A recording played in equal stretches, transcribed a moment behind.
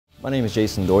My name is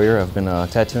Jason Dorrier. I've been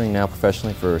tattooing now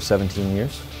professionally for 17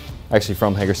 years. Actually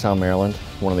from Hagerstown, Maryland.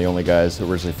 One of the only guys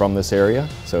originally from this area,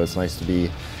 so it's nice to be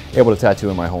able to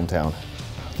tattoo in my hometown.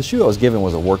 The shoe I was given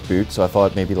was a work boot, so I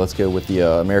thought maybe let's go with the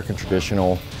American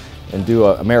traditional and do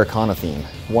an Americana theme.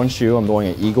 One shoe I'm doing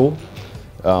an eagle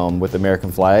with the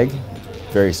American flag.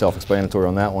 Very self-explanatory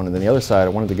on that one. And then the other side I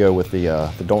wanted to go with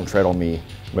the Don't Tread on Me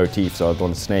motif, so I was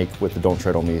doing a snake with the Don't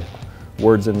Tread on Me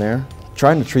words in there.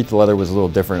 Trying to treat the leather was a little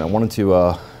different. I wanted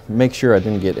to make sure I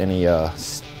didn't get any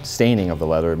staining of the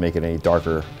leather and make it any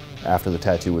darker after the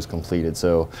tattoo was completed.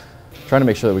 So trying to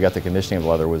make sure that we got the conditioning of the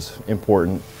leather was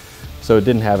important, so it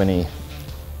didn't have any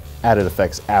added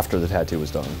effects after the tattoo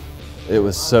was done. It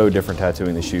was so different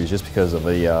tattooing the shoes just because of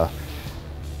the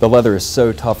leather is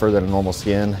so tougher than a normal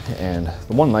skin, and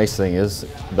the one nice thing is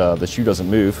the shoe doesn't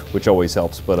move, which always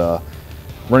helps, but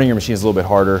running your machine is a little bit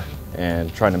harder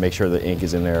and trying to make sure the ink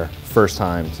is in there first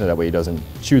time so that way it doesn't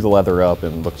chew the leather up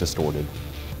and look distorted.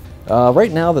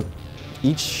 Right now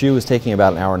each shoe is taking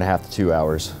about 1.5 hours to 2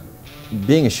 hours.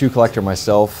 Being a shoe collector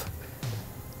myself,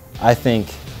 I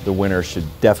think the winner should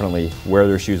definitely wear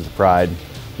their shoes with pride.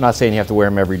 I'm not saying you have to wear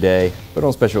them every day, but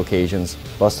on special occasions,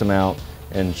 bust them out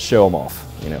and show them off.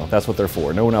 You know, that's what they're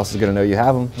for. No one else is going to know you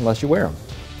have them unless you wear them.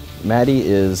 Maddie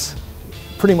is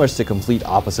pretty much the complete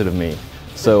opposite of me.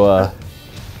 So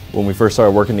when we first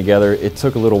started working together, it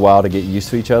took a little while to get used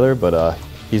to each other, but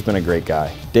he's been a great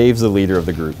guy. Dave's the leader of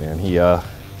the group, man.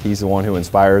 He's the one who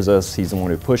inspires us. He's the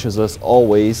one who pushes us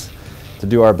always to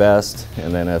do our best,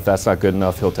 and then if that's not good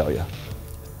enough, he'll tell you.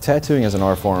 Tattooing as an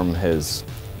art form has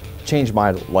changed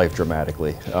my life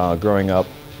dramatically. Growing up,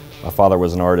 my father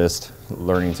was an artist,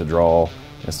 learning to draw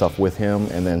and stuff with him,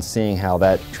 and then seeing how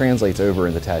that translates over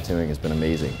into tattooing has been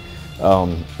amazing.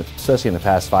 Especially in the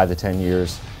past 5 to 10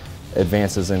 years,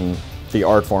 advances in the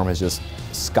art form has just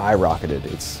skyrocketed.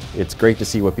 It's great to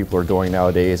see what people are doing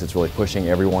nowadays. It's really pushing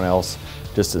everyone else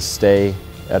just to stay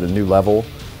at a new level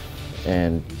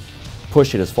and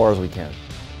push it as far as we can.